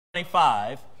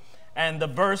25, and the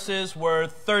verses were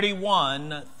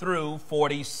 31 through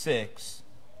 46.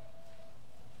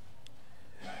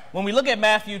 When we look at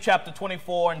Matthew chapter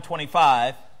 24 and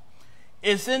 25,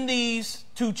 it's in these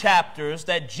two chapters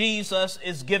that Jesus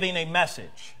is giving a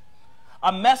message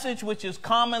which is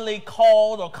commonly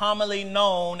called or commonly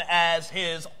known as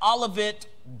his Olivet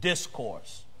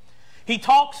Discourse. He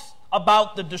talks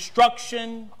about the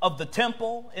destruction of the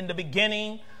temple in the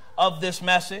beginning of this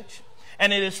message.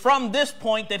 And it is from this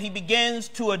point that he begins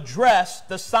to address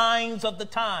the signs of the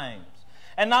times.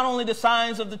 And not only the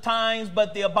signs of the times,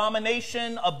 but the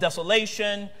abomination of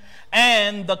desolation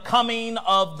and the coming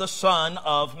of the Son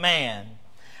of Man.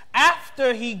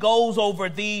 After he goes over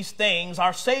these things,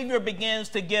 our Savior begins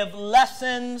to give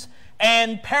lessons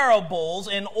and parables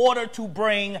in order to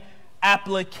bring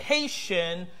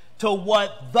application to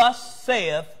what thus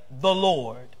saith the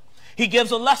Lord. He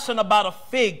gives a lesson about a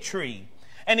fig tree.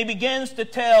 And he begins to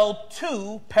tell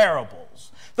two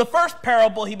parables. The first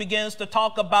parable, he begins to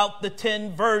talk about the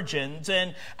 10 virgins.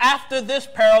 And after this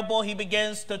parable, he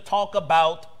begins to talk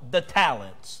about the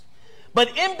talents.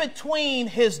 But in between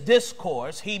his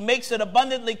discourse, he makes it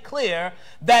abundantly clear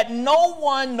that no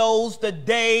one knows the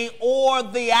day or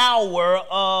the hour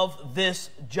of this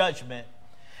judgment.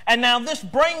 And now this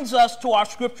brings us to our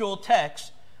scriptural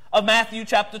text of Matthew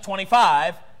chapter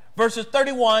 25, verses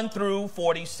 31 through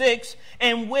 46,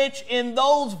 in which in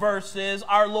those verses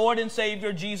our Lord and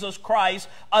Savior Jesus Christ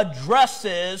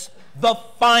addresses the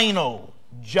final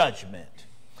judgment.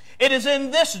 It is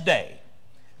in this day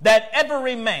that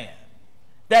every man,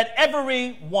 that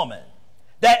every woman,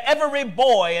 that every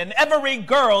boy and every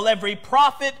girl, every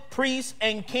prophet, priest,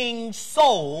 and king's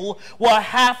soul will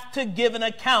have to give an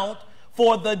account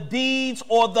for the deeds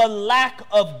or the lack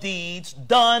of deeds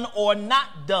done or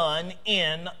not done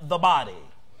in the body.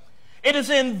 It is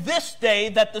in this day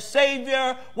that the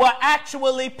Savior will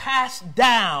actually pass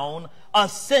down a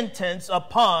sentence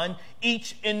upon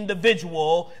each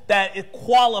individual that it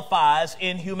qualifies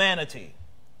in humanity.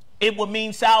 It will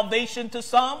mean salvation to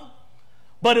some,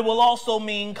 but it will also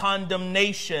mean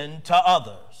condemnation to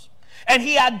others. And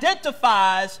he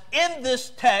identifies in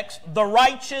this text the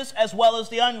righteous as well as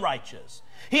the unrighteous.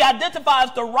 He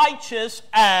identifies the righteous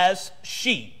as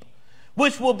sheep,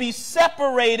 which will be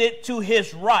separated to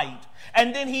his right.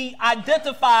 And then he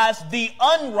identifies the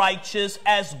unrighteous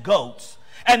as goats,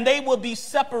 and they will be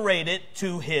separated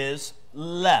to his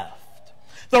left.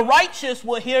 The righteous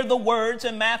will hear the words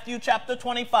in Matthew chapter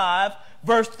 25,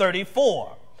 verse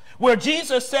 34, where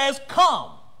Jesus says,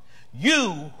 "Come,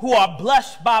 you who are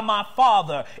blessed by my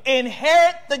Father,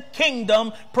 inherit the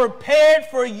kingdom prepared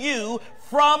for you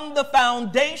from the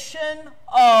foundation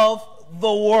of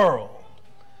the world."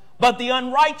 But the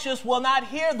unrighteous will not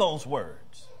hear those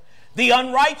words. The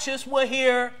unrighteous will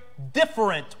hear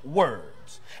different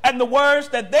words. And the words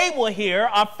that they will hear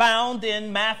are found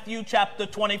in Matthew chapter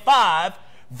 25,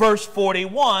 verse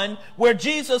 41, where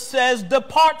Jesus says,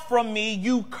 "Depart from me,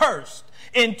 you cursed,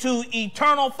 into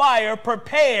eternal fire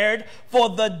prepared for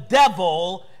the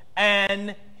devil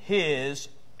and his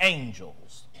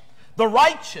angels." The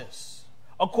righteous,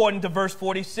 according to verse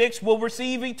 46, will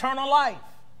receive eternal life,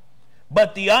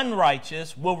 but the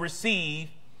unrighteous will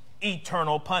receive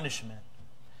eternal punishment.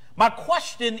 My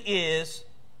question is,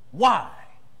 why?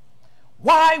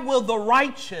 Why will the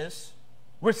righteous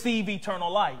receive eternal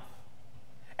life?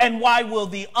 And why will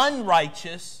the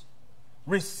unrighteous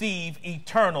receive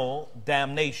eternal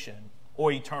damnation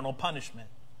or eternal punishment?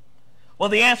 Well,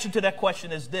 the answer to that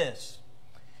question is this.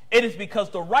 It is because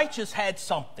the righteous had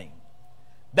something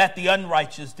that the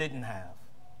unrighteous didn't have.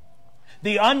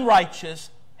 The unrighteous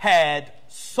had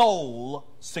soul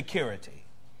security.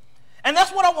 And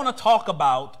that's what I want to talk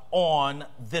about on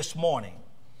this morning.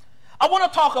 I want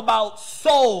to talk about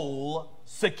soul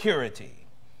security.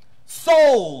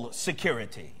 Soul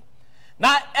security.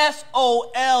 Not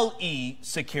S-O-L-E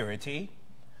security,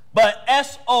 but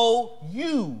S-O-U-L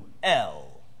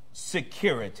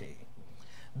security.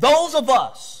 Those of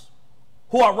us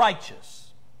who are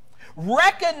righteous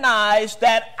recognize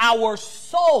that our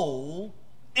soul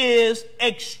is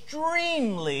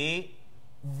extremely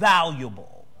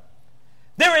valuable.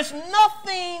 There is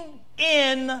nothing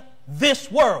in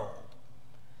this world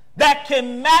that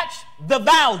can match the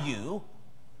value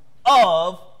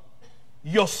of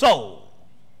your soul.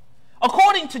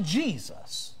 According to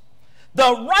Jesus,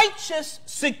 the righteous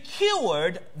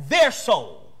secured their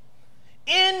soul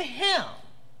in him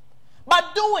by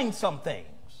doing some things.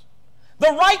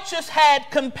 The righteous had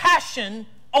compassion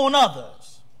on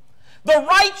others. The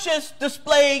righteous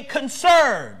displayed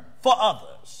concern for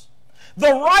others.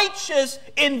 The righteous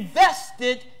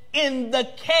invested in the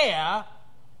care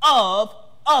of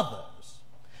others.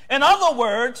 In other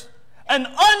words, an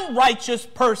unrighteous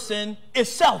person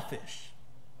is selfish,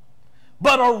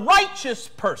 but a righteous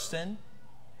person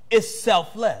is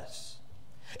selfless.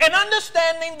 In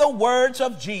understanding the words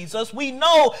of Jesus, we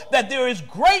know that there is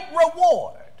great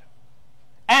reward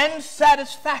and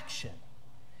satisfaction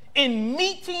in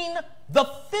meeting the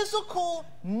physical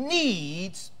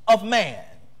needs of man.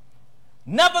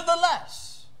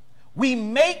 Nevertheless, we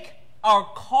make our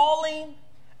calling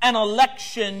and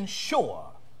election sure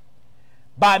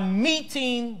by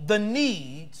meeting the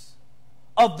needs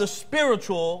of the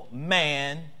spiritual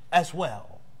man as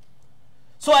well.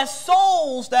 So as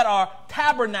souls that are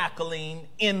tabernacling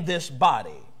in this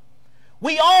body,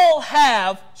 we all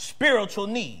have spiritual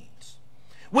needs,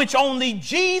 which only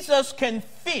Jesus can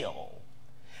fill.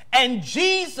 And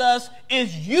Jesus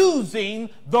is using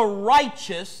the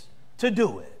righteous to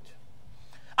do it.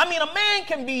 I mean, a man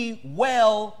can be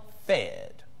well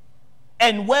fed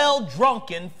and well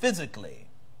drunken physically,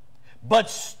 but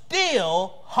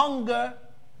still hunger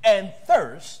and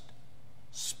thirst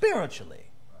spiritually.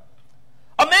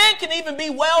 A man can even be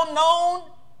well known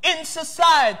in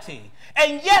society,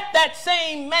 and yet that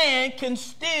same man can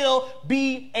still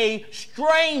be a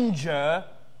stranger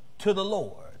to the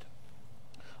Lord.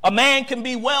 A man can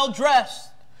be well dressed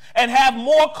and have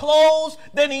more clothes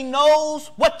than he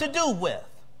knows what to do with,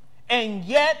 and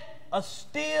yet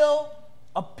still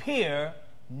appear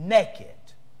naked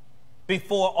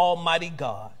before Almighty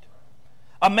God.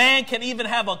 A man can even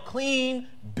have a clean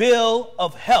bill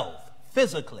of health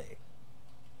physically,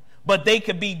 but they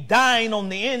could be dying on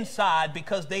the inside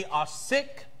because they are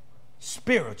sick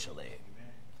spiritually.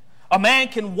 A man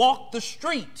can walk the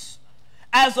streets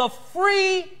as a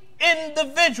free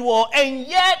individual and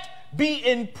yet be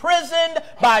imprisoned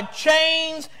by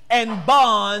chains and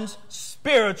bonds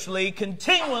spiritually,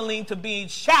 continually to be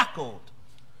shackled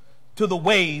to the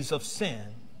ways of sin.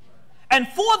 And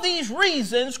for these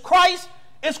reasons, Christ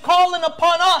is calling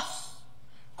upon us.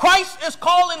 Christ is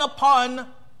calling upon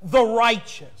the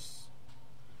righteous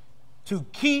to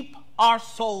keep our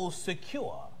souls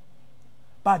secure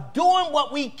by doing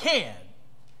what we can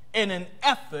in an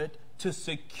effort to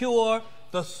secure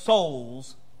the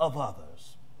souls of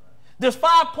others. There's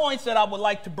 5 points that I would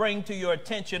like to bring to your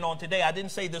attention on today. I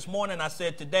didn't say this morning, I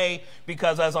said today,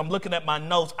 because as I'm looking at my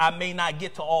notes, I may not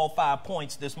get to all 5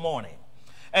 points this morning.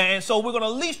 And so we're going to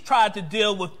at least try to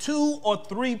deal with 2 or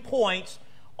 3 points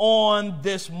on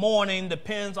this morning.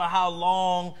 Depends on how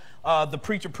long the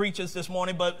preacher preaches this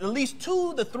morning, but at least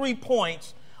 2 to 3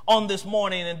 points on this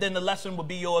morning, and then the lesson will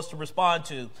be yours to respond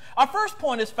to. Our first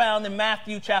point is found in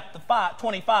Matthew chapter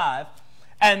 25,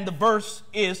 and the verse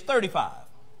is 35.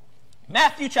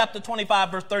 Matthew chapter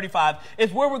 25, verse 35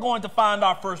 is where we're going to find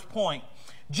our first point.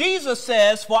 Jesus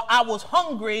says, "For I was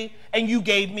hungry and you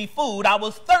gave me food. I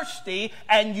was thirsty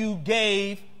and you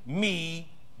gave me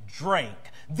drink."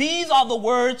 These are the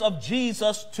words of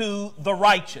Jesus to the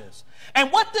righteous. And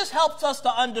what this helps us to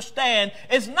understand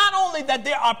is not only that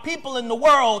there are people in the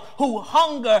world who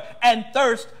hunger and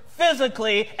thirst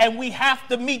physically, and we have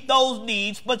to meet those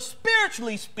needs, but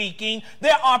spiritually speaking,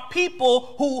 there are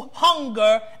people who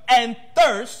hunger and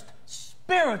thirst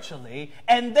spiritually,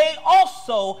 and they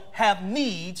also have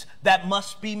needs that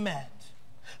must be met.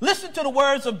 Listen to the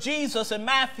words of Jesus in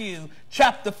Matthew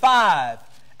chapter 5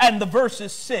 and the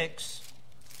verses 6.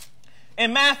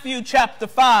 In Matthew chapter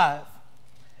 5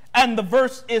 and the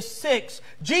verse is 6,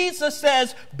 Jesus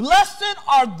says, "Blessed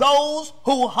are those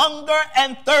who hunger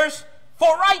and thirst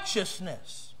for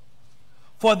righteousness,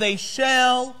 for they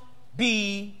shall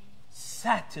be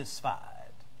satisfied."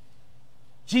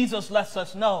 Jesus lets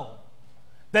us know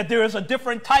that there is a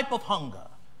different type of hunger,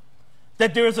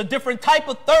 that there is a different type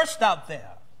of thirst out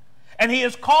there, and he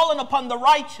is calling upon the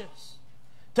righteous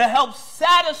to help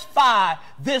satisfy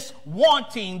this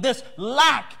wanting, this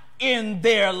lack in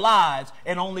their lives,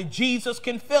 and only Jesus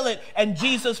can fill it. And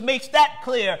Jesus makes that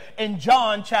clear in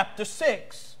John chapter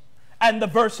 6 and the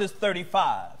verses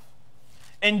 35.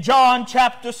 In John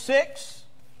chapter 6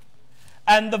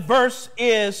 and the verse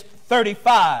is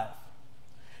 35,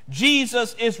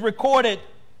 Jesus is recorded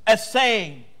as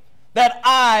saying that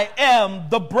 "I am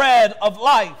the bread of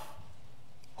life.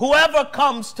 Whoever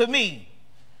comes to me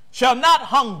shall not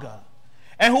hunger,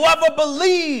 and whoever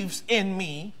believes in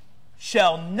me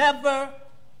shall never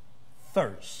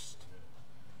thirst."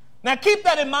 Now keep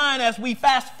that in mind as we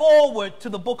fast forward to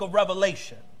the book of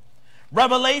Revelation.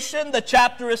 Revelation, the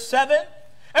chapter is 7,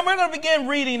 and we're going to begin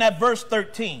reading at verse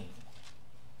 13.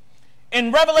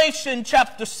 In Revelation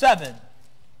chapter 7,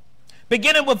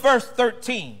 beginning with verse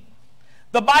 13,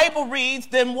 the Bible reads,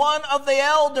 "Then one of the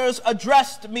elders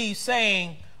addressed me,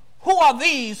 saying, Who are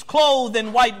these clothed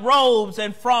in white robes,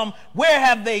 and from where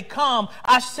have they come?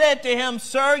 I said to him,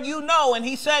 Sir, you know. And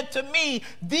he said to me,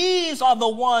 These are the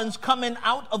ones coming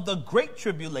out of the great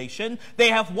tribulation. They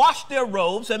have washed their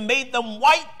robes and made them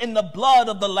white in the blood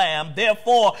of the Lamb.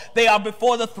 Therefore, they are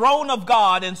before the throne of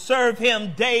God and serve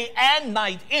him day and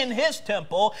night in his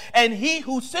temple. And he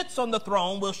who sits on the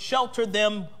throne will shelter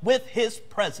them with his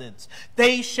presence.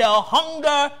 They shall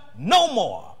hunger no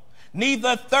more,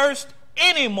 neither thirst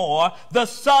anymore. The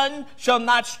sun shall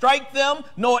not strike them,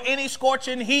 nor any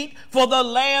scorching heat. For the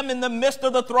Lamb in the midst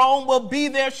of the throne will be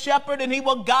their shepherd, and he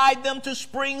will guide them to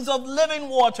springs of living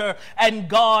water, and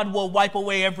God will wipe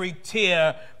away every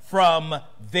tear from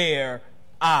their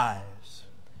eyes.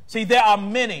 See, there are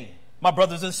many, my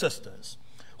brothers and sisters,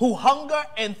 who hunger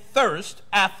and thirst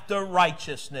after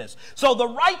righteousness. So the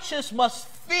righteous must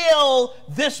fill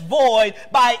this void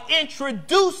by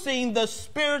introducing the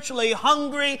spiritually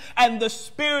hungry and the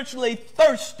spiritually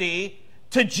thirsty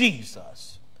to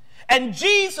Jesus. And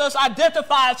Jesus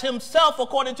identifies himself,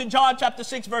 according to John chapter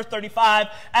 6, verse 35,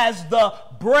 as the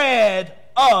bread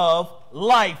of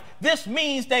life. This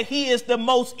means that he is the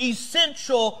most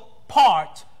essential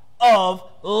part of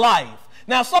life.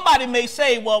 Now, somebody may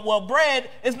say, well, bread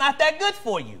is not that good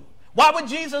for you. Why would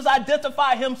Jesus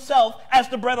identify himself as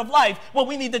the bread of life? Well,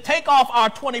 we need to take off our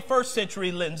 21st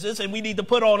century lenses and we need to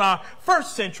put on our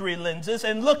first century lenses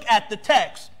and look at the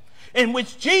text in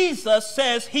which Jesus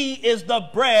says he is the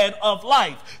bread of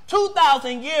life.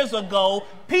 2,000 years ago,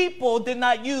 people did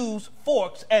not use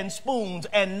forks and spoons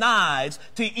and knives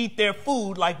to eat their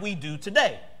food like we do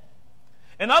today.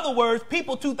 In other words,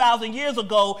 people 2,000 years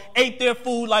ago ate their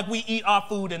food like we eat our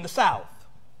food in the South.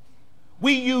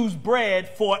 We use bread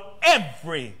for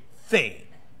everything.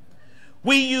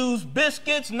 We use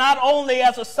biscuits not only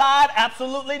as a side,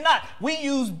 absolutely not. We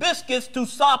use biscuits to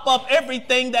sop up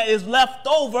everything that is left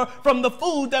over from the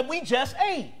food that we just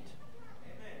ate.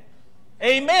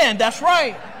 Amen. That's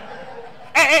right.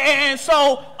 And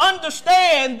so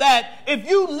understand that if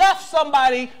you left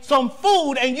somebody some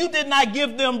food and you did not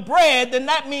give them bread, then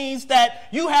that means that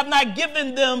you have not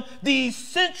given them the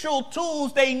essential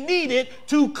tools they needed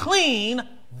to clean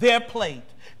their plate.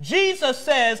 Jesus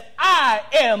says, I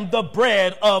am the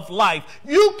bread of life.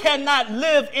 You cannot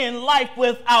live in life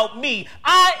without me.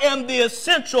 I am the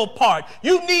essential part.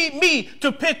 You need me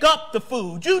to pick up the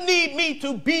food. You need me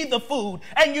to be the food.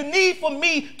 And you need for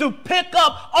me to pick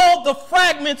up all the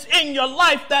fragments in your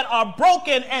life that are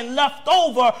broken and left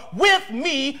over. With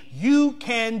me, you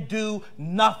can do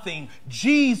nothing.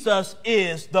 Jesus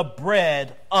is the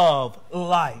bread of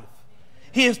life.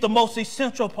 He is the most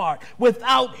essential part.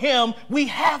 Without him, we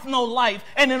have no life.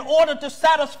 And in order to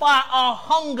satisfy our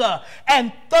hunger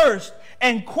and thirst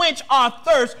and quench our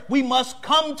thirst, we must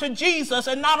come to Jesus.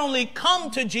 And not only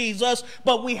come to Jesus,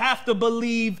 but we have to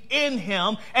believe in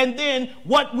him. And then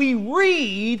what we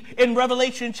read in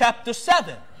Revelation chapter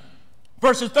 7,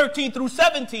 verses 13 through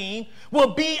 17,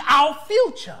 will be our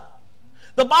future.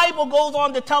 The Bible goes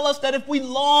on to tell us that if we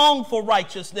long for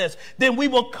righteousness, then we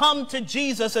will come to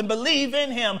Jesus and believe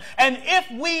in him. And if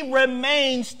we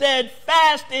remain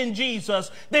steadfast in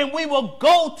Jesus, then we will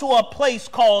go to a place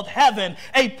called heaven,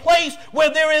 a place where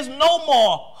there is no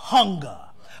more hunger,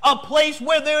 a place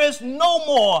where there is no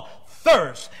more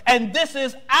thirst. And this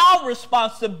is our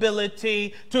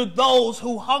responsibility to those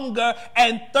who hunger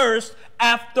and thirst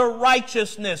after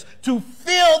righteousness, to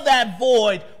fill that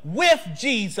void with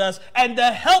Jesus and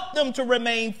to help them to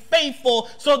remain faithful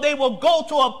so they will go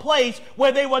to a place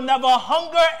where they will never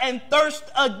hunger and thirst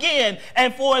again.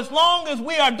 And for as long as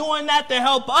we are doing that to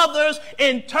help others,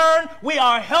 in turn, we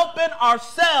are helping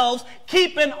ourselves,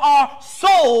 keeping our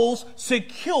souls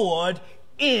secured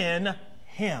in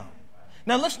him.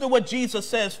 Now listen to what Jesus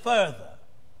says further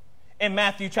in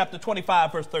Matthew chapter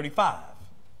 25, verse 35.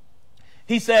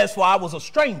 He says, for I was a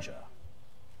stranger,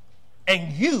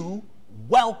 and you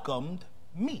welcomed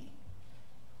me.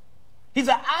 He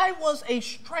said, I was a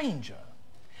stranger,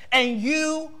 and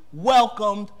you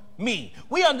welcomed me.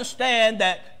 We understand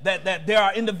that there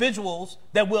are individuals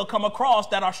that we'll come across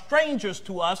that are strangers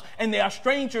to us, and they are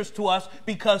strangers to us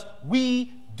because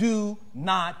we do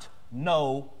not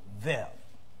know them.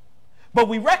 But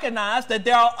we recognize that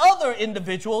there are other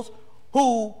individuals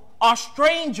who are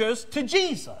strangers to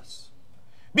Jesus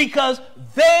because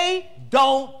they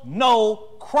don't know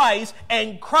Christ,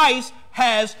 and Christ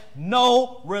has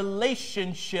no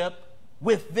relationship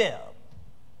with them.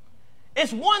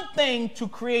 It's one thing to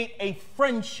create a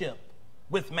friendship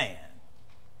with man,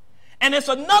 and it's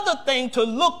another thing to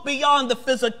look beyond the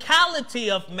physicality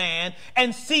of man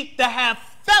and seek to have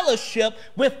fellowship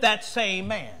with that same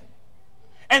man.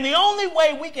 And the only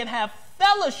way we can have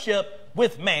fellowship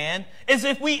with man is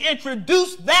if we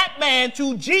introduce that man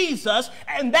to Jesus,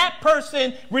 and that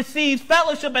person receives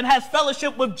fellowship and has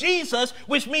fellowship with Jesus,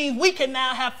 which means we can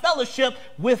now have fellowship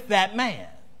with that man.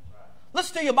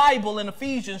 Let's do your Bible in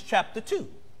Ephesians chapter 2,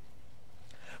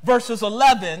 verses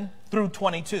 11 through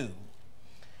 22.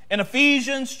 In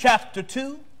Ephesians chapter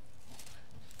 2,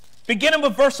 beginning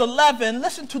with verse 11,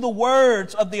 listen to the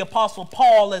words of the Apostle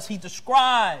Paul as he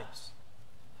describes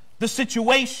the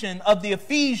situation of the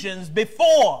Ephesians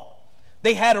before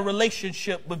they had a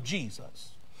relationship with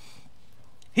Jesus.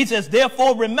 He says,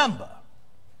 therefore remember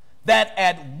that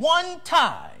at one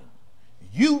time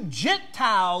you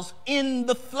Gentiles in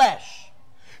the flesh,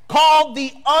 called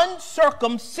the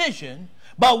uncircumcision,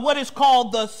 but what is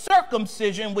called the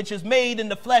circumcision, which is made in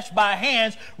the flesh by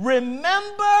hands,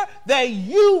 remember that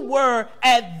you were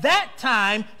at that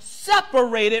time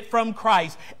separated from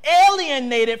Christ,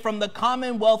 alienated from the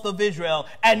commonwealth of Israel,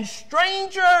 and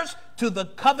strangers to the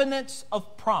covenants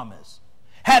of promise,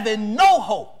 having no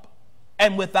hope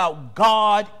and without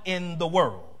God in the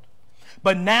world.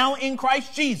 But now in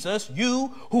Christ Jesus,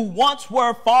 you who once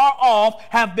were far off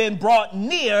have been brought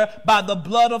near by the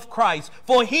blood of Christ.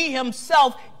 For he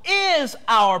himself is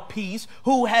our peace,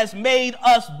 who has made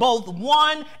us both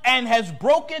one and has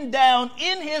broken down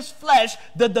in his flesh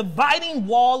the dividing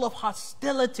wall of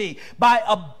hostility by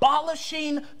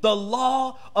abolishing the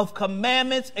law of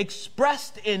commandments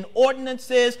expressed in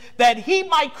ordinances, that he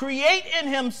might create in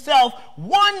himself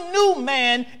one new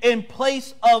man in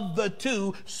place of the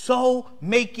two, so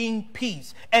making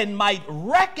peace, and might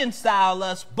reconcile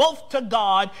us both to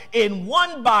God in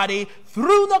one body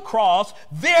through the cross,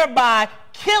 thereby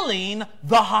killing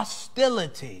the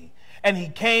hostility. And he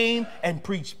came and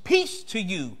preached peace to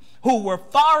you who were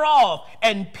far off,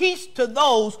 and peace to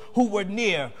those who were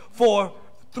near. For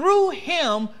through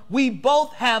him we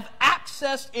both have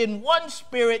access in one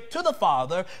spirit to the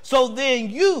Father. So then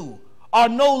you are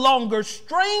no longer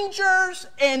strangers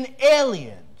and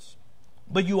aliens,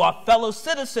 but you are fellow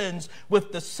citizens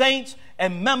with the saints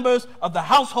and members of the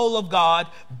household of God,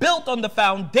 built on the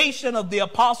foundation of the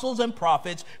apostles and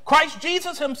prophets, Christ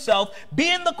Jesus himself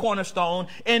being the cornerstone,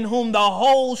 in whom the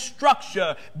whole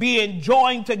structure, being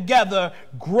joined together,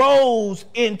 grows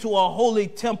into a holy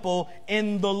temple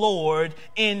in the Lord.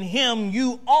 In him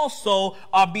you also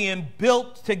are being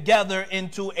built together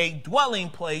into a dwelling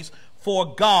place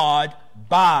for God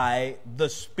by the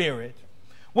Spirit.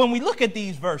 When we look at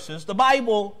these verses, the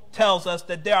Bible tells us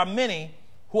that there are many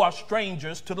who are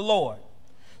strangers to the Lord.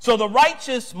 So the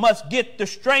righteous must get the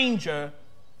stranger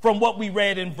from what we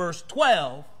read in verse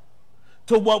 12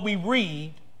 to what we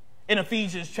read in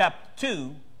Ephesians chapter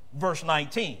 2, verse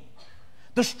 19.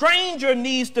 The stranger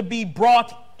needs to be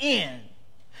brought in,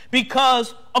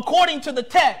 because according to the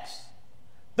text,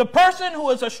 the person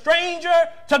who is a stranger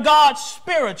to God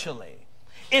spiritually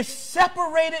is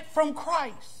separated from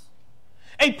Christ.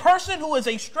 A person who is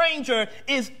a stranger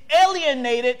is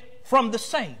alienated from the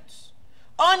saints,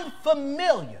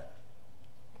 unfamiliar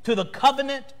to the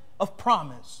covenant of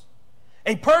promise.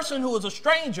 A person who is a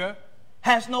stranger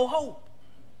has no hope.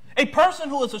 A person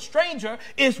who is a stranger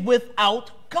is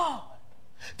without God.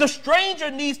 The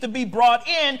stranger needs to be brought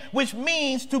in, which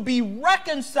means to be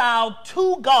reconciled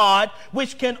to God,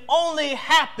 which can only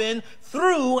happen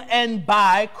through and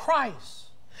by Christ.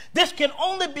 This can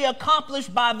only be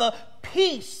accomplished by the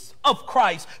peace of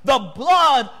Christ, the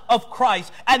blood of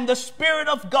Christ, and the Spirit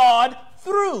of God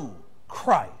through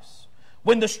Christ.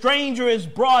 When the stranger is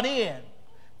brought in,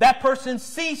 that person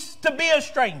ceased to be a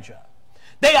stranger.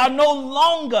 They are no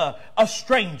longer a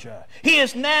stranger. He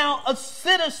is now a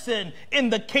citizen in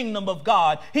the kingdom of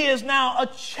God. He is now a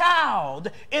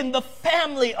child in the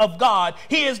family of God.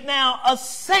 He is now a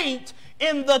saint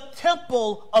in the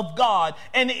temple of God.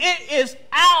 And it is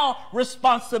our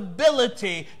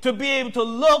responsibility to be able to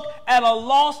look at a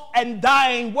lost and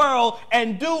dying world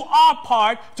and do our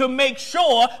part to make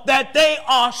sure that they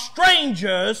are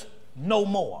strangers no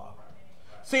more.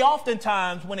 See,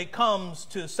 oftentimes when it comes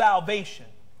to salvation,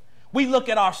 we look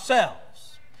at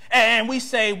ourselves and we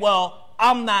say, well,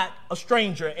 I'm not a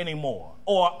stranger anymore,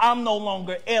 or I'm no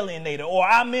longer alienated, or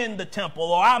I'm in the temple,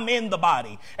 or I'm in the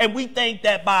body. And we think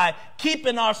that by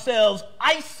keeping ourselves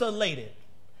isolated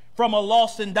from a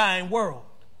lost and dying world,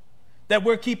 that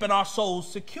we're keeping our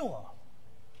souls secure.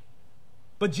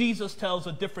 But Jesus tells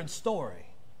a different story.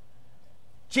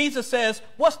 Jesus says,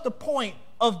 what's the point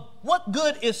of what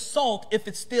good is salt if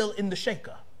it's still in the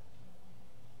shaker?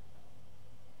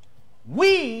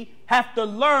 We have to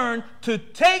learn to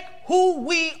take who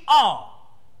we are,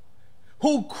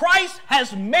 who Christ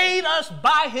has made us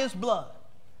by his blood,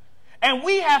 And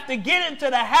we have to get into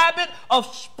the habit of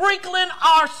sprinkling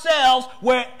ourselves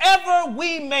wherever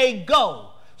we may go,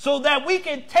 so that we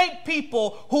can take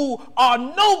people who are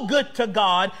no good to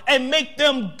God and make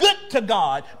them good to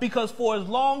God. Because for as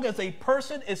long as a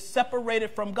person is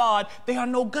separated from God, they are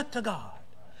no good to God.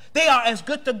 They are as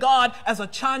good to God as a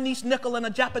Chinese nickel in a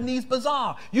Japanese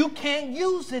bazaar. You can't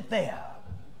use it there.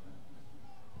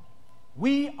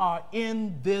 We are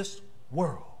in this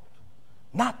world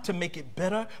not to make it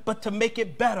better, but to make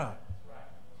it better.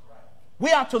 We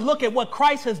have to look at what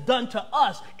Christ has done to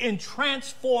us in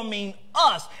transforming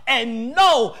us, and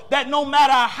know that no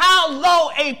matter how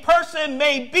low a person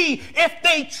may be, if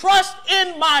they trust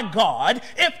in my God,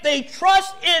 if they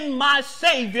trust in my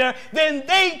Savior, then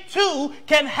they too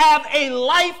can have a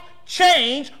life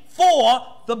change for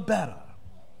the better.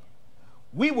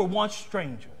 We were once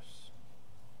strangers,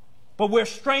 but we're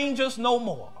strangers no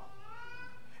more.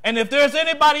 And if there's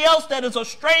anybody else that is a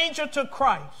stranger to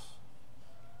Christ,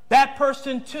 that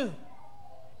person too,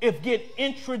 if get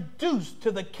introduced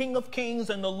to the King of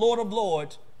Kings and the Lord of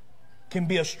Lords, can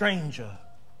be a stranger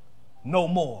no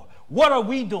more. What are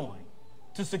we doing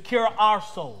to secure our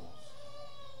souls?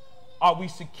 Are we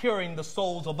securing the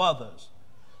souls of others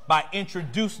by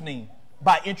introducing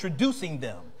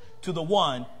them to the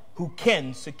one who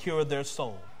can secure their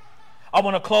soul? I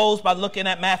want to close by looking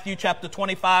at Matthew chapter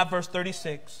 25, verse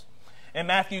 36. In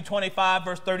Matthew 25,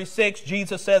 verse 36,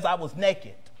 Jesus says, I was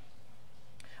naked,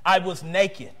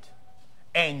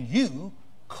 and you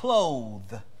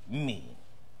clothed me.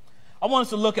 I want us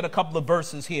to look at a couple of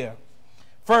verses here.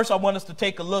 First, I want us to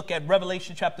take a look at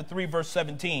Revelation chapter 3, verse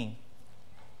 17.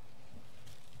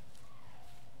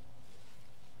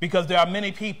 Because there are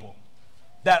many people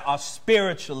that are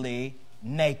spiritually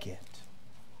naked.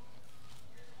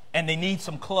 And they need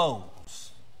some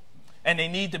clothes. And they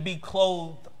need to be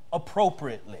clothed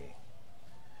appropriately.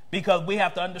 Because we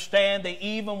have to understand that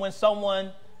even when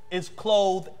someone is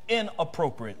clothed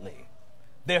inappropriately,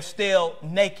 they're still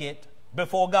naked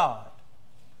before God.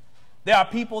 There are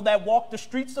people that walk the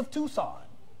streets of Tucson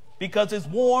because it's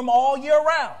warm all year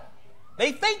round.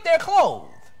 They think they're clothed.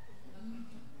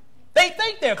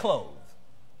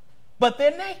 But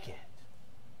they're naked.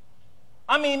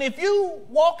 I mean, if you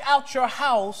walk out your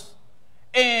house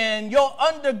and your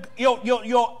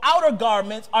outer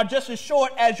garments are just as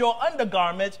short as your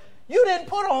undergarments, you didn't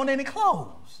put on any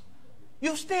clothes.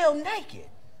 You're still naked.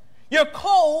 You're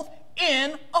clothed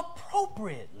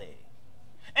inappropriately.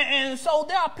 And so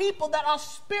there are people that are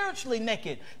spiritually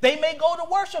naked. They may go to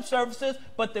worship services,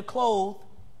 but they're clothed.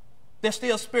 They're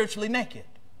still spiritually naked.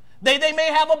 They may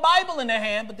have a Bible in their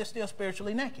hand, but they're still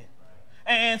spiritually naked.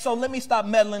 And so let me stop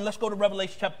meddling. Let's go to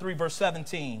Revelation chapter 3, verse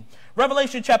 17.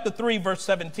 Revelation chapter 3, verse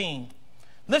 17.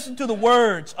 Listen to the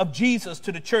words of Jesus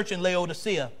to the church in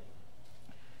Laodicea.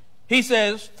 He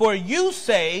says, for you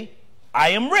say, I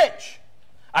am rich,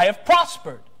 I have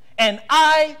prospered, and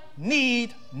I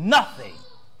need nothing,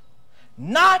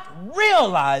 not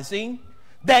realizing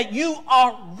that you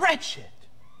are wretched,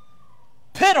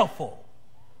 pitiful,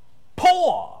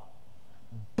 poor,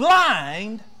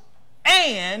 blind,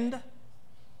 and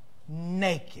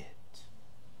naked.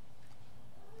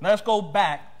 Let's go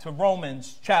back to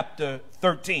Romans chapter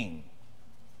 13,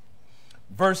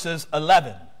 verses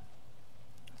 11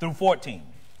 through 14.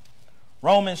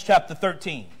 Romans chapter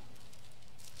 13,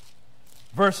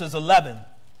 verses 11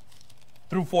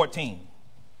 through 14.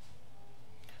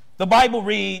 The Bible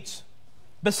reads,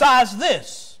 besides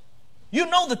this, you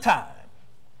know the time,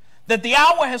 that the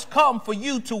hour has come for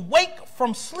you to wake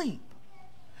from sleep.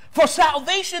 For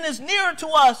salvation is nearer to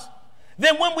us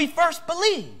than when we first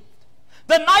believed.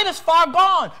 The night is far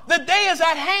gone, the day is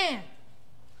at hand.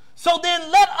 So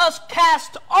then let us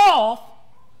cast off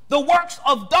the works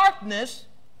of darkness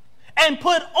and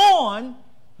put on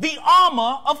the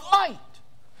armor of light.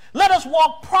 Let us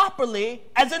walk properly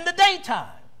as in the daytime,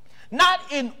 not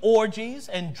in orgies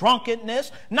and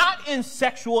drunkenness, not in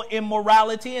sexual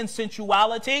immorality and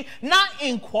sensuality, not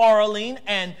in quarreling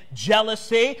and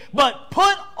jealousy, but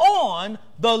put on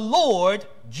the Lord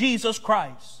Jesus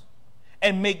Christ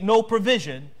and make no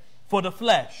provision for the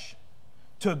flesh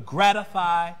to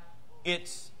gratify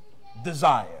its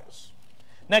desires.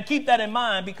 Now keep that in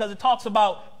mind, because it talks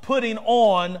about putting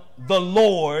on the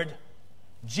Lord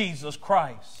Jesus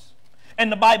Christ.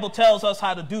 And the Bible tells us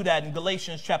how to do that in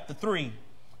Galatians chapter 3,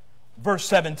 verse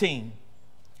 17.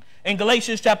 In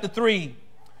Galatians chapter 3,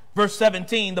 verse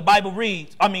 17, the Bible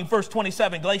reads, verse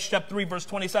 27, Galatians chapter 3, verse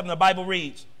 27, the Bible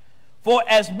reads, for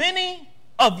as many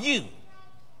of you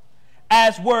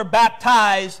as were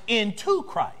baptized into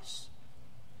Christ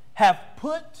have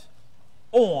put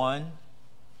on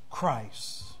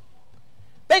Christ.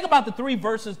 Think about the 3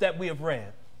 verses that we have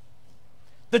read.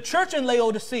 The church in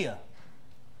Laodicea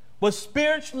was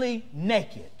spiritually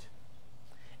naked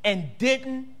and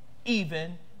didn't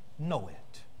even know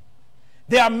it.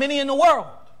 There are many in the world,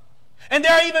 and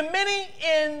there are even many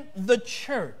in the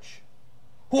church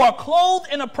who are clothed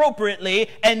inappropriately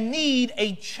and need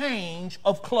a change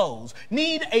of clothes,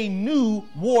 need a new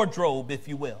wardrobe, if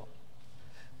you will.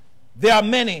 There are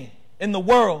many in the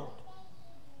world,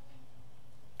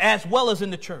 as well as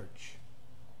in the church,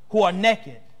 who are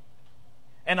naked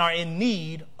and are in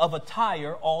need of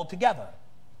attire altogether.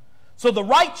 So the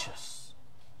righteous,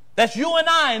 that's you and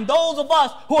I and those of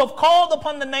us who have called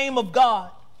upon the name of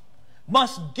God,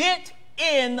 must get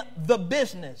in the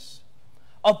business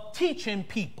of teaching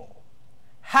people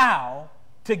how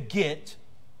to get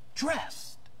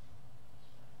dressed.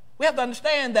 We have to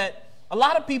understand that a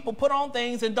lot of people put on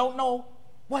things and don't know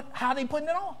how they're putting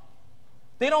it on.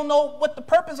 They don't know what the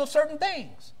purpose of certain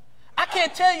things. I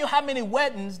can't tell you how many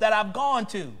weddings that I've gone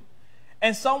to,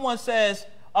 and someone says,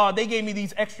 they gave me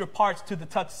these extra parts to the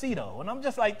tuxedo. And I'm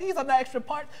just like, these are the extra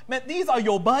parts? Man, these are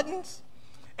your buttons,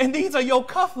 and these are your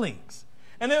cufflinks.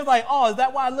 And they're like, oh, is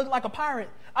that why I look like a pirate?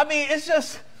 I mean, it's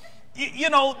just, you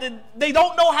know, they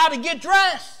don't know how to get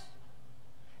dressed.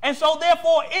 And so,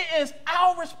 therefore, it is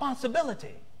our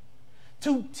responsibility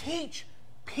to teach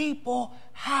people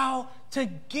how to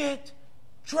get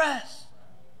dressed,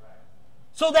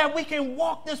 so that we can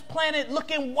walk this planet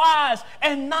looking wise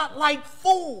and not like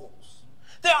fools.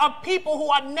 There are people who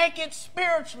are naked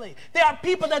spiritually. There are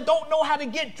people that don't know how to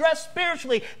get dressed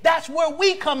spiritually. That's where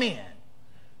we come in,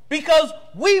 because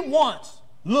we once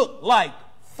looked like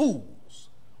fools.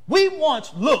 We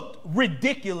once looked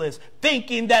ridiculous,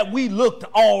 thinking that we looked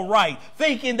all right,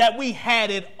 thinking that we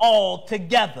had it all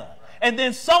together. And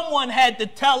then someone had to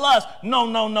tell us, no,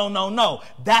 no, no, no, no.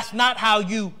 That's not how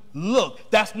you look.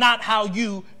 That's not how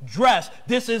you dress.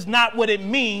 This is not what it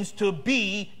means to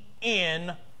be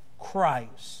in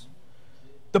Christ.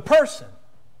 The person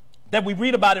that we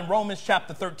read about in Romans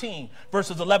chapter 13,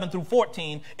 verses 11 through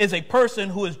 14, is a person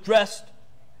who is dressed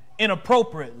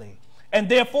inappropriately. And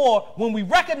therefore, when we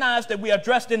recognize that we are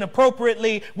dressed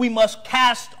inappropriately, we must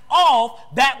cast off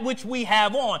that which we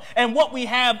have on. And what we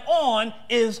have on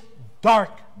is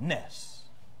darkness.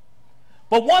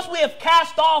 But once we have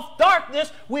cast off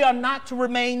darkness, we are not to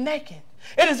remain naked.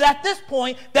 It is at this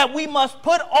point that we must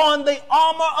put on the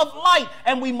armor of light,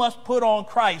 and we must put on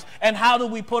Christ. And how do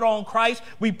we put on Christ?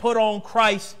 We put on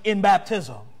Christ in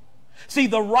baptism. See,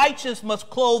 the righteous must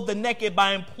clothe the naked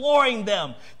by imploring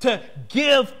them to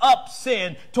give up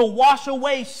sin, to wash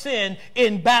away sin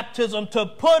in baptism, to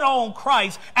put on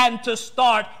Christ, and to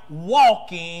start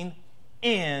walking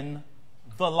in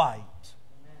the light.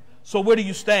 So where do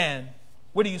you stand?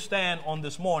 Where do you stand on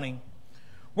this morning?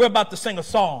 We're about to sing a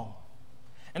song,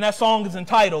 and that song is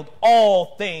entitled,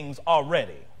 All Things Are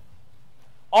Ready.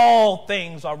 All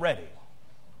things are ready.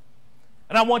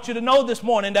 And I want you to know this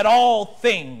morning that all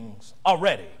things are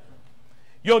ready.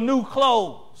 Your new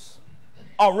clothes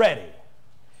are ready.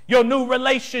 Your new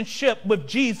relationship with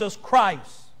Jesus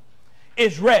Christ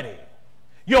is ready.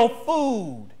 Your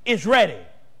food is ready.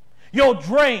 Your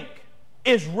drink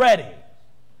is ready.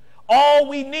 All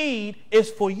we need is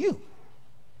for you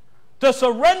to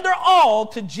surrender all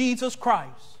to Jesus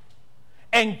Christ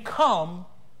and come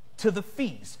to the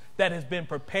feast that has been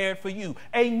prepared for you.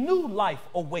 A new life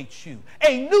awaits you.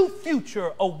 A new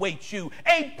future awaits you.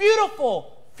 A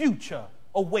beautiful future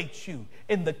awaits you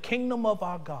in the kingdom of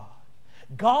our God.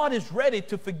 God is ready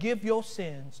to forgive your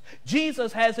sins.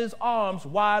 Jesus has his arms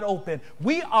wide open.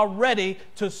 We are ready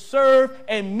to serve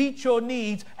and meet your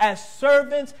needs as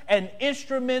servants and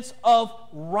instruments of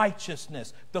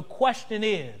righteousness. The question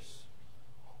is,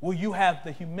 will you have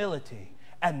the humility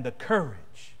and the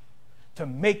courage to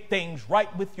make things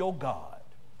right with your God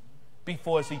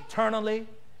before it's eternally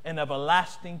and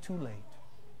everlasting too late?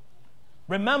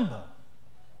 Remember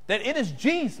that it is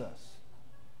Jesus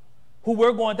who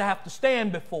we're going to have to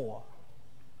stand before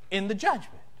in the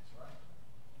judgment.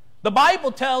 The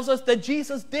Bible tells us that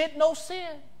Jesus did no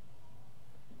sin.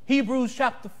 Hebrews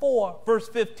chapter 4, verse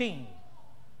 15.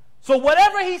 So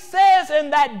whatever he says in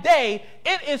that day,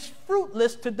 it is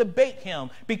fruitless to debate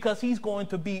him, because he's going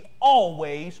to be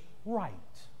always right.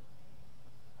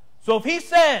 So if he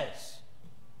says,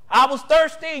 I was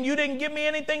thirsty and you didn't give me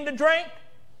anything to drink,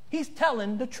 he's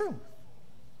telling the truth.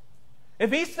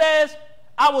 If he says,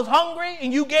 I was hungry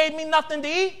and you gave me nothing to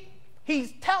eat,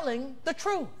 he's telling the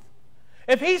truth.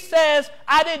 If he says,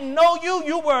 I didn't know you,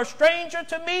 you were a stranger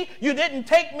to me, you didn't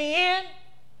take me in,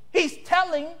 he's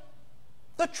telling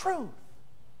the truth.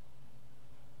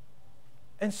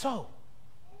 And so,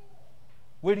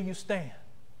 where do you stand?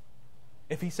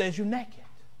 if he says you're naked?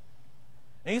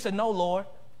 And he said, no, Lord,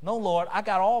 I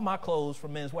got all my clothes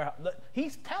from Men's Warehouse.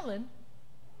 He's telling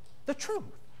the truth.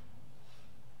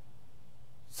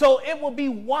 So it will be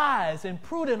wise and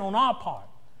prudent on our part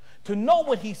to know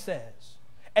what he says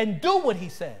and do what he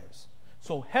says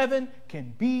so heaven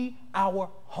can be our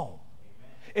home.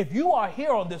 If you are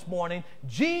here on this morning,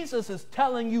 Jesus is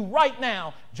telling you right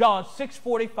now, John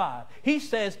 6:45, he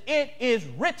says, it is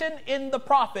written in the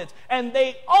prophets, and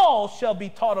they all shall be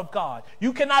taught of God.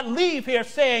 You cannot leave here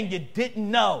saying you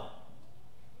didn't know.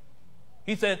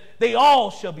 He said, they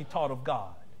all shall be taught of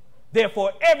God.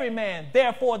 Therefore, every man,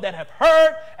 therefore, that have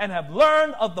heard and have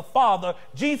learned of the Father,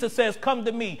 Jesus says, come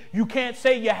to me. You can't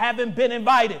say you haven't been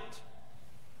invited.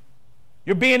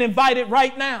 You're being invited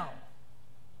right now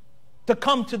to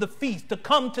come to the feast, to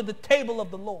come to the table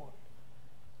of the Lord.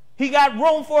 He got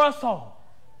room for us all.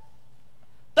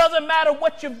 Doesn't matter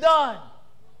what you've done.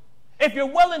 If you're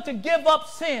willing to give up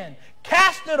sin,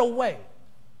 cast it away,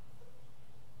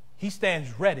 he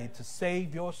stands ready to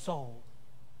save your soul.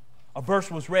 A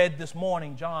verse was read this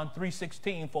morning, John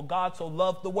 3:16, for God so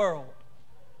loved the world.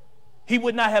 He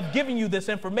would not have given you this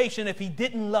information if he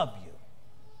didn't love you.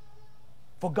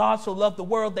 For God so loved the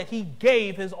world that he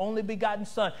gave his only begotten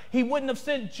son. He wouldn't have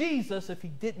sent Jesus if he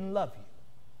didn't love you.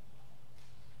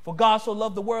 For God so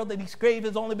loved the world that he gave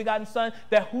his only begotten son,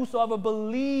 that whosoever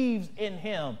believes in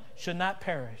him should not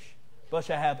perish, but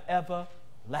shall have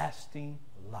everlasting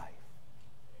life.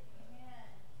 Amen.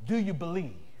 Do you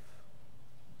believe?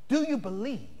 Do you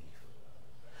believe?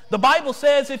 The Bible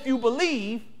says if you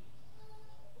believe,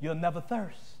 you'll never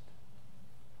thirst.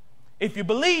 If you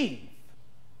believe,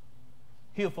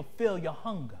 he'll fulfill your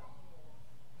hunger.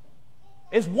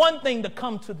 It's one thing to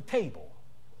come to the table.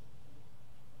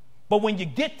 But when you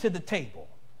get to the table,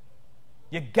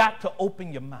 you got to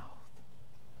open your mouth.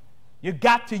 You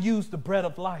got to use the bread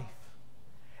of life.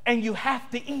 And you have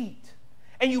to eat.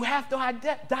 And you have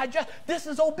to digest. This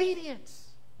is obedience.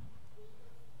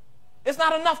 It's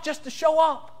not enough just to show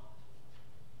up,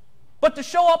 but to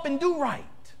show up and do right.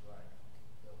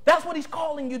 That's what he's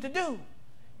calling you to do.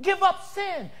 Give up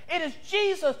sin. It is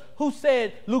Jesus who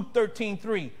said, Luke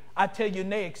 13:3, I tell you,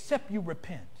 nay, except you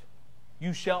repent,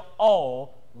 you shall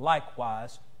all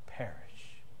likewise perish.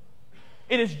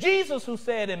 It is Jesus who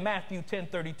said in Matthew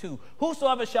 10:32,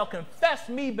 whosoever shall confess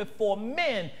me before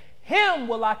men, him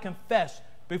will I confess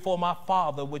before my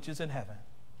Father which is in heaven.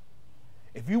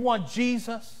 If you want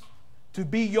Jesus to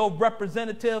be your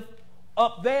representative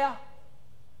up there,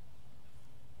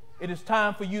 it is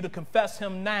time for you to confess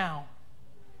him now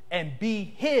and be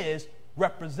his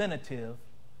representative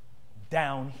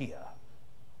down here.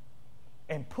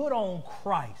 And put on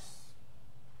Christ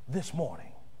this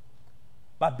morning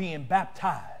by being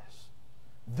baptized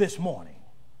this morning.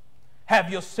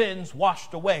 Have your sins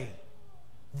washed away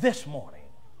this morning.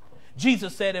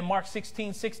 Jesus said in Mark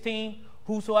 16:16,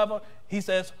 whosoever, he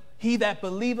says, he that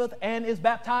believeth and is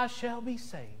baptized shall be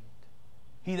saved.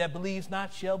 He that believes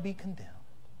not shall be condemned.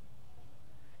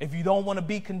 If you don't want to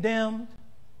be condemned,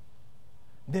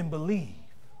 then believe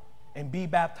and be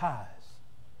baptized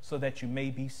so that you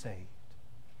may be saved.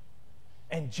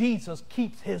 And Jesus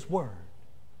keeps his word.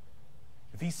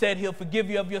 If he said he'll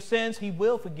forgive you of your sins, he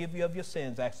will forgive you of your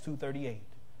sins, Acts 2:38.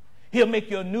 He'll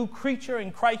make you a new creature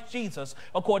in Christ Jesus,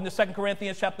 according to 2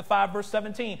 Corinthians chapter 5, verse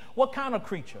 17. What kind of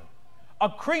creature? A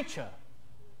creature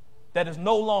that is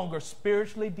no longer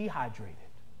spiritually dehydrated.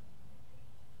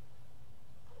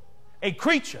 A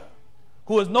creature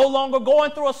who is no longer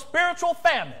going through a spiritual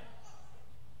famine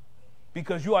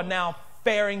because you are now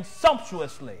faring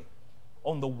sumptuously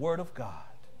on the word of God.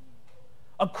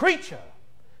 A creature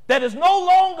that is no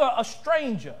longer a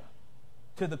stranger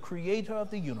to the creator of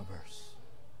the universe.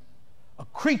 A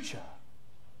creature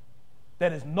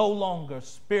that is no longer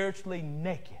spiritually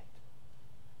naked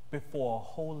before a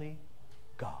holy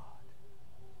God.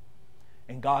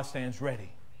 And God stands ready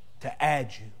to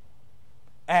add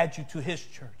you to his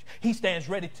church. He stands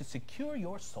ready to secure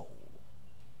your soul.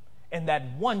 And that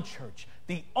one church,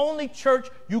 the only church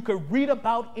you could read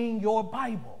about in your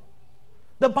Bible.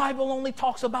 The Bible only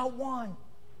talks about one.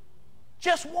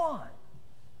 Just one.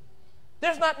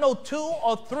 There's not no 2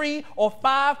 or 3 or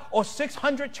 5 or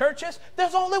 600 churches.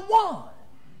 There's only one.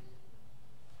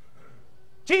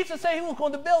 Jesus said he was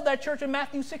going to build that church in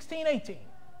Matthew 16:18.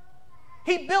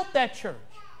 He built that church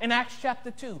in Acts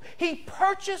chapter 2. He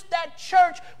purchased that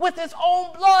church with his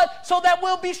own blood so that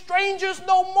we'll be strangers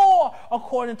no more.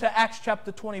 According to Acts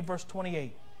chapter 20, verse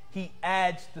 28. He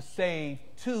adds the saved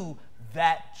to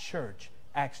that church,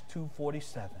 Acts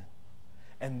 2:47.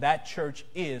 And that church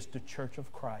is the church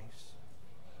of Christ.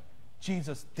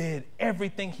 Jesus did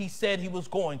everything he said he was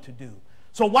going to do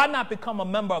So why not become a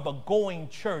member of a going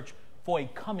church for a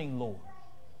coming Lord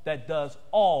that does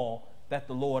all that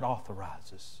the Lord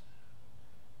authorizes?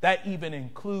 That even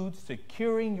includes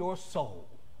securing your soul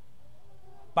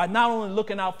by not only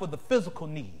looking out for the physical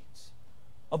needs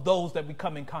of those that we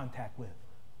come in contact with,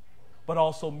 but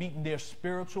also meeting their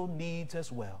spiritual needs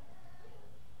as well.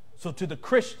 So to the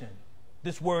Christian,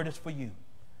 this word is for you.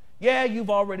 Yeah, you've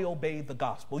already obeyed the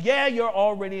gospel. Yeah, you're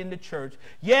already in the church.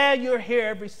 Yeah, you're here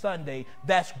every Sunday.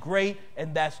 That's great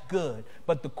and that's good.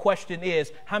 But the question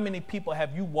is, how many people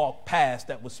have you walked past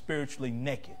that was spiritually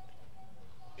naked?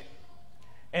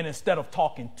 And instead of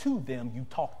talking to them, you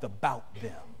talked about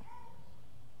them.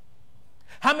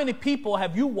 How many people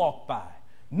have you walked by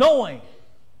knowing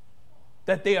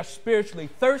that they are spiritually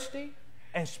thirsty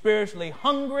and spiritually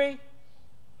hungry,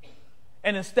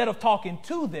 and instead of talking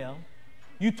to them,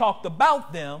 you talked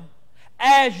about them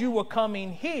as you were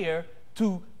coming here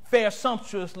to fare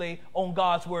sumptuously on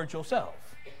God's word yourself?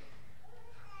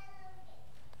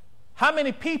 How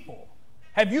many people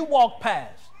have you walked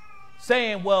past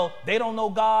saying, well, they don't know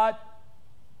God,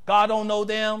 God don't know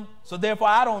them, so therefore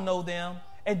I don't know them,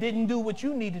 and didn't do what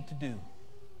you needed to do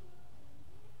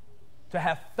to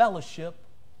have fellowship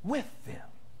with them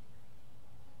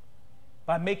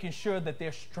by making sure that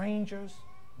they're strangers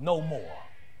no more?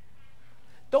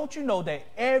 Don't you know that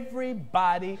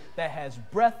everybody that has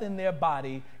breath in their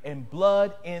body and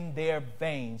blood in their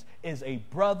veins is a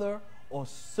brother or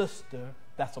sister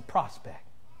that's a prospect?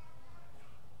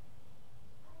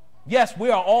 Yes, we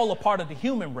are all a part of the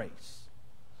human race,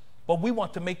 but we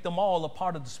want to make them all a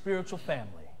part of the spiritual family.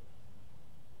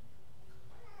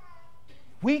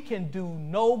 We can do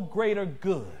no greater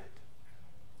good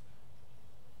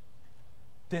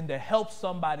than to help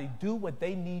somebody do what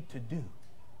they need to do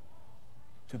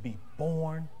to be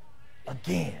born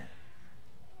again.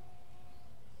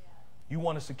 You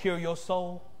want to secure your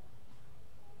soul?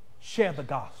 Share the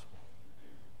gospel.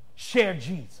 Share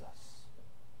Jesus.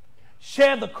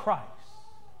 Share the Christ.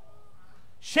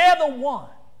 Share the one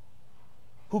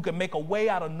who can make a way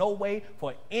out of no way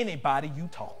for anybody you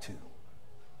talk to.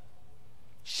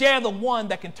 Share the one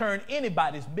that can turn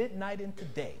anybody's midnight into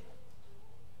day.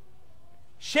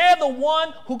 Share the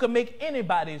one who can make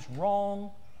anybody's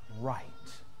wrong right.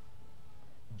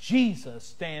 Jesus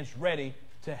stands ready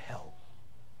to help.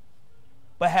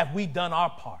 But have we done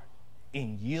our part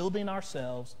in yielding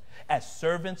ourselves as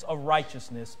servants of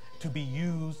righteousness to be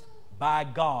used by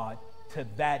God to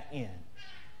that end?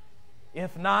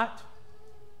 If not,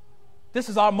 this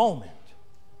is our moment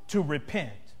to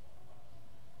repent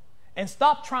and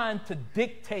stop trying to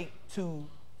dictate to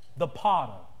the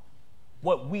potter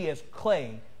what we as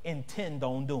clay intend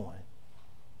on doing.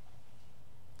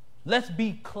 Let's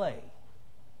be clay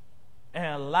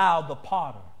and allow the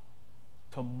potter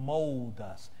to mold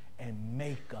us and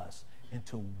make us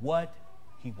into what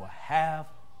he will have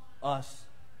us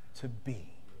to be.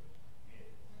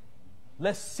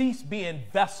 Let's cease being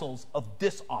vessels of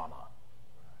dishonor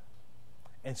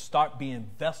and start being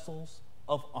vessels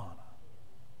of honor.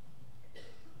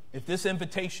 If this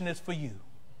invitation is for you,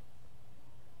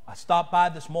 I stopped by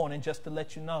this morning just to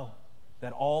let you know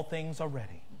that all things are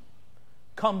ready.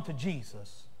 Come to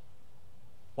Jesus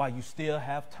while you still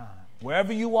have time.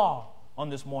 Wherever you are on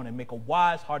this morning, make a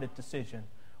wise-hearted decision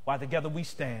while together we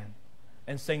stand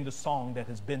and sing the song that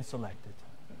has been selected.